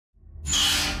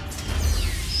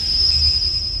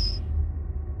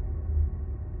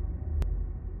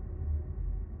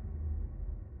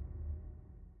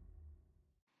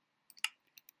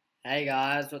Hey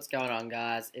guys, what's going on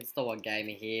guys? It's the One Gamer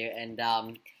here and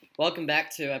welcome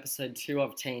back to episode 2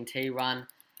 of TNT Run.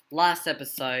 Last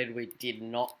episode we did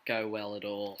not go well at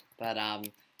all, but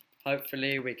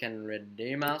hopefully we can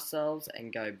redeem ourselves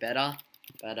and go better.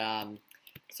 But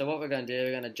so what we're going to do,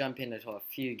 we're going to jump into a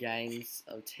few games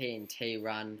of TNT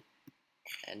Run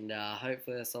and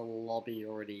hopefully there's a lobby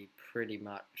already pretty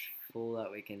much full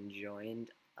that we can join.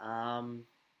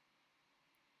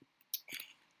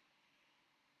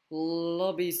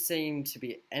 Lobbies seem to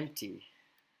be empty.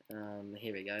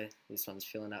 Here we go. This one's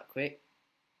filling up quick.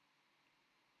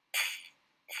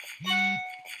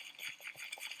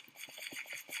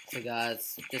 So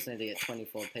guys, just need to get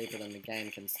 24 people then the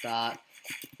game can start.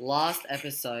 Last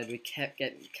episode we kept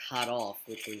getting cut off,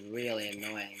 which was really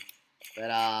annoying.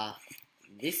 But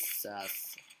this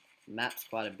map's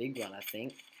quite a big one, I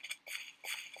think.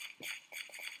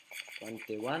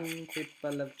 21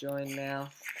 people have joined now.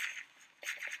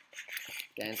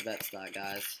 Game's about to start,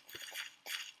 guys.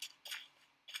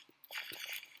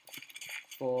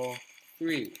 4,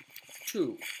 3,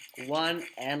 2, 1,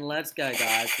 and let's go,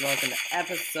 guys. Welcome to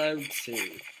episode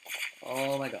 2.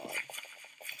 Oh my god.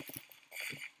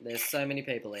 There's so many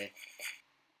people here.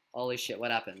 Holy shit,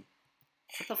 what happened?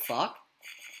 What the fuck?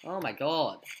 Oh my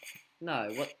god. No,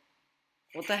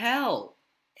 what the hell?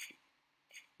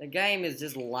 The game is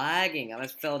just lagging. I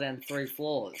just fell down 3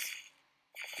 floors.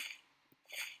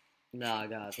 Nah,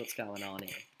 guys, what's going on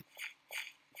here?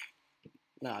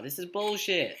 Nah, this is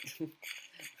bullshit.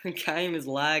 The game is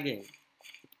lagging.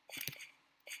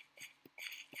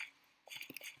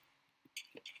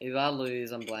 If I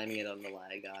lose, I'm blaming it on the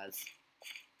lag, guys.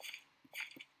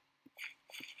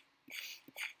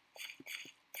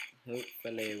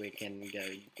 Hopefully we can go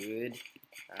good.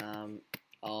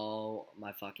 Oh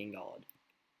my fucking god.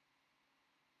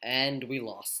 And we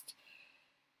lost.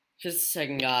 Just a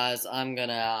second, guys. I'm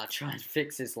gonna try and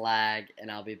fix this lag,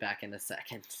 and I'll be back in a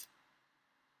second.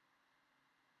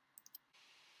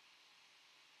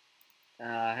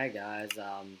 Hey guys.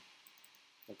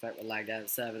 Looks like we're lagged out of the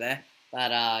server there,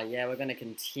 but yeah, we're gonna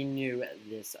continue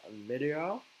this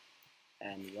video.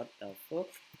 And what the fuck?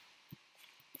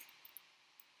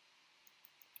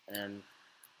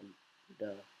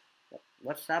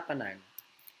 What's happening?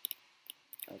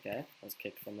 Okay, I was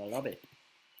kicked from the lobby.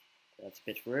 That's a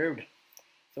bit rude.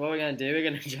 So what we're going to do, we're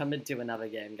going to jump into another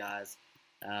game, guys.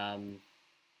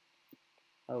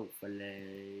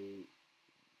 Hopefully...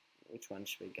 Which one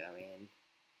should we go in?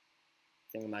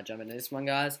 I think we might jump into this one,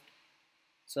 guys.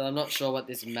 So I'm not sure what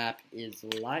this map is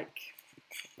like.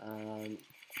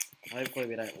 Hopefully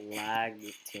we don't lag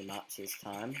too much this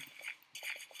time.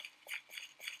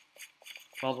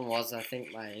 Problem was, I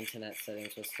think my internet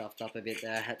settings were stuffed up a bit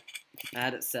there. I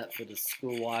had it set for the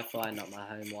school Wi-Fi, not my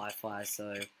home Wi-Fi,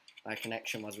 so my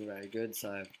connection wasn't very good.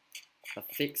 So I'll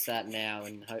fix that now,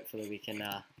 and hopefully we can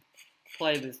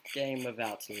play this game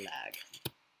without lag.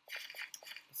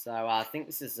 So I think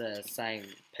this is the same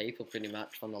people pretty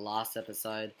much from the last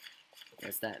episode.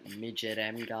 There's that Midget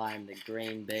M guy and the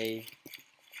Green Bee.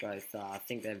 Both, I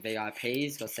think they're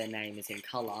VIPs because their name is in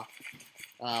colour.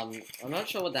 I'm not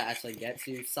sure what that actually gets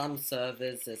you. Some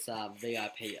servers it's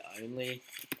VIP only,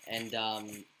 and I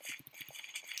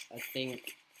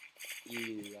think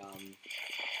you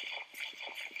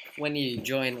when you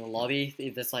join the lobby,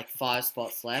 if there's like 5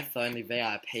 spots left, only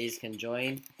VIPs can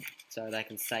join, so they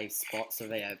can save spots for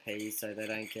VIPs, so they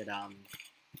don't get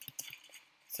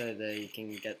so they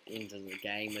can get into the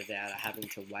game without having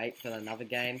to wait for another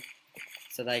game,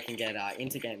 so they can get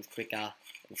into games quicker.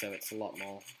 And so it's a lot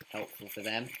more helpful for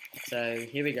them. So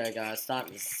here we go, guys.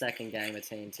 Starting the second game of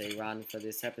TNT Run for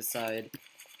this episode.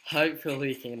 Hopefully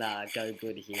we can go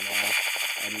good here now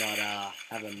and not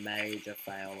have a major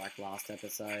fail like last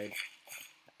episode.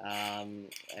 And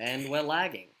we're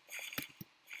lagging.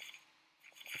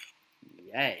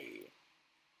 Yay.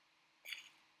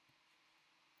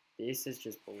 This is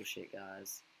just bullshit,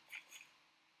 guys.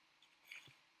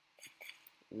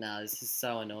 No, this is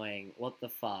so annoying. What the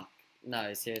fuck?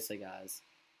 No, seriously, guys.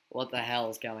 What the hell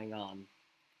is going on?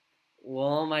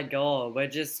 Oh my god, we're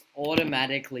just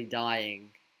automatically dying.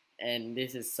 And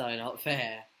this is so not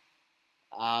fair.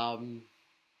 Wow.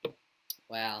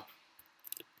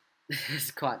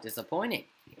 It's quite disappointing.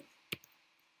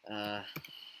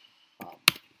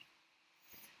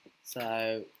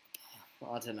 So,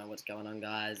 I don't know what's going on,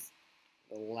 guys.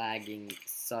 Lagging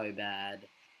so bad.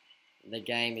 The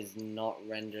game is not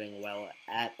rendering well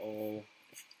at all.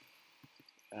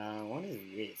 What is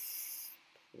this?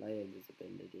 Player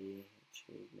visibility,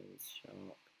 achievements,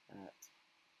 sharp at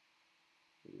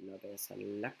lobby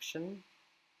selection.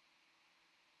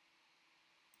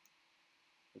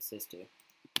 What's this do?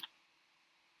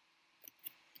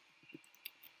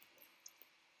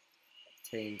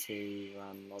 TNT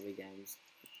run lobby games.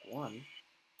 1?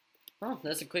 Oh,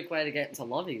 that's a quick way to get into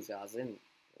lobbies, guys.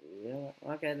 Yeah,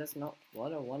 okay, that's not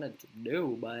what I wanted to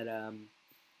do, but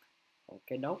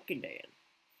okay, dokie then.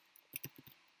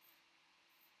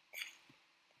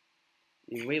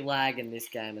 If we lag in this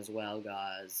game as well,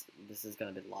 guys, this is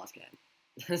gonna be the last game.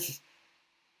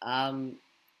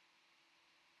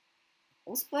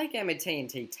 Let's play a game of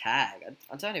TNT Tag.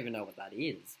 I don't even know what that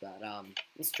is, but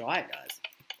let's try it, guys.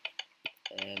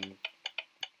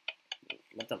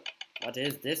 What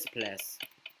is this place?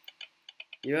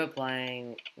 You are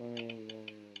playing.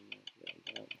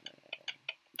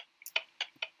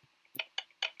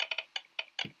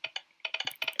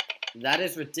 That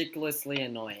is ridiculously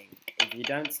annoying. If you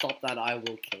don't stop that, I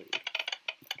will kill you.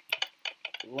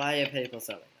 Why are people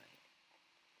so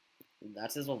annoying?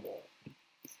 That is a wall.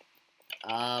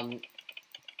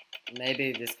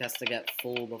 Maybe this has to get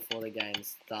full before the game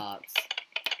starts.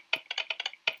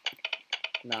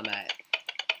 Nah, mate.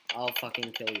 I'll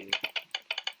fucking kill you.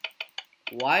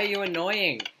 Why are you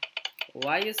annoying?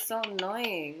 Why are you so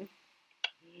annoying?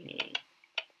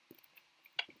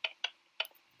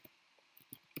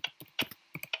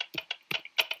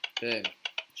 Boom.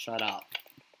 Shut up.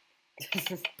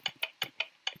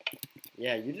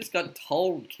 Yeah, you just got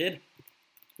told, kid.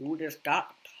 You just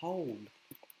got told.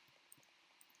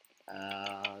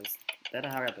 Better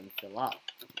hurry up and fill up,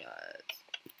 guys.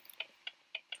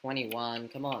 21,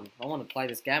 come on. I want to play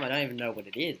this game. I don't even know what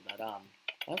it is, but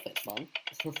hopefully it's fun.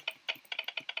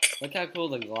 Look how cool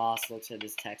the glass looks at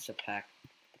this texture pack.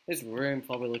 This room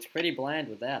probably looks pretty bland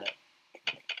without it.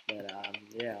 But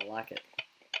yeah, I like it.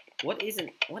 What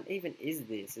even is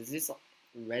this? Is this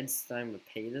redstone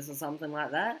repeaters or something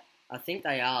like that? I think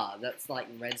they are. That's like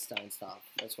redstone stuff.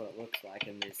 That's what it looks like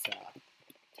in this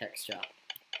texture.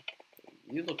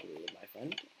 You look weird, my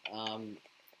friend.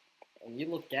 And you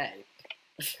look gay.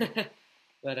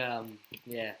 But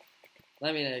yeah.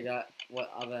 Let me know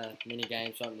what other mini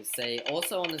games you want me to see.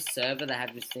 Also on the server they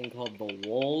have this thing called the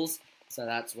walls. So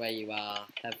that's where you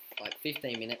have like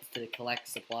 15 minutes to collect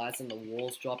supplies and the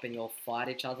walls drop and you'll fight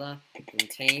each other in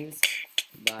teams.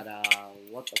 But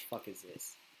what the fuck is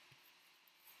this?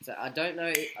 So I don't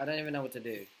know, I don't even know what to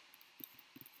do.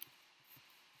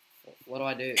 What do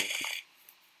I do?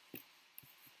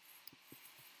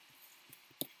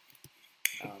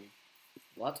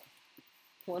 What?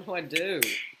 What do I do?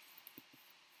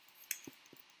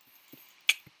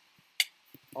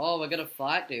 Oh, we're gonna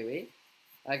fight, do we?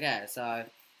 Okay, so I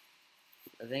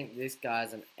think this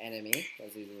guy's an enemy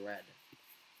because he's red.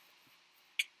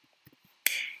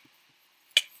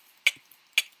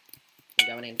 I'm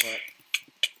going in for it.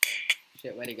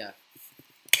 Shit, where'd he go?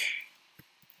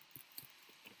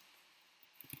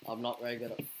 I'm not very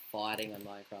good at fighting on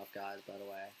Minecraft, guys, by the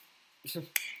way.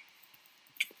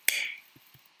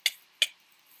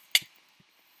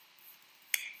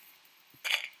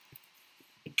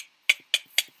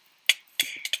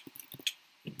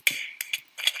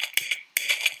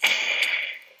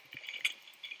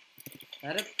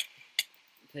 How do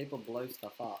people blow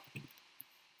stuff up?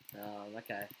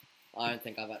 Okay. I don't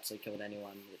think I've actually killed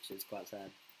anyone, which is quite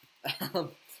sad. Oh,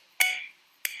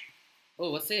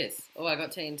 what's this? Oh, I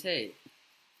got TNT.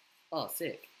 Oh,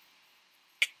 sick.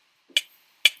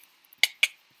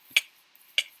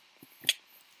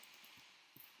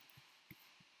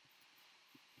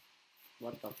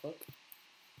 What the fuck?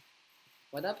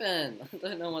 What happened? I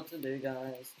don't know what to do,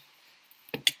 guys.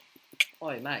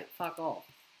 Oi, mate, fuck off.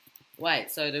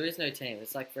 Wait, so there is no team.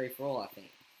 It's like free for all, I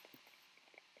think.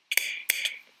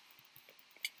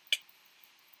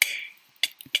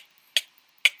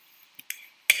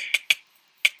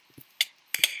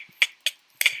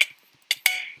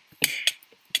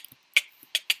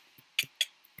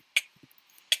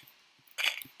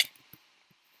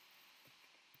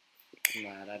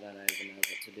 Mad, I don't even know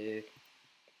what to do.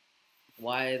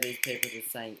 Why are these people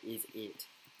just saying, is it?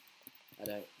 I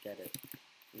don't get it.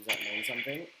 Does that mean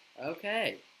something?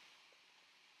 Okay.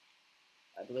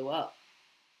 I blew up.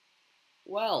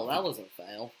 Well, that was a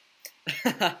fail.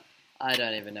 I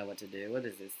don't even know what to do. What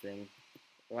is this thing?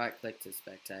 Right click to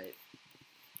spectate.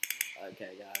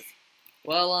 Okay, guys.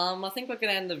 Well, I think we're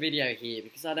gonna end the video here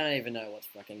because I don't even know what's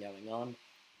fucking going on.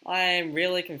 I am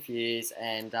really confused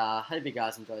and hope you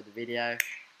guys enjoyed the video.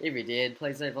 If you did,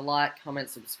 please leave a like, comment,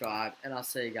 subscribe, and I'll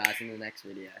see you guys in the next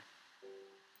video.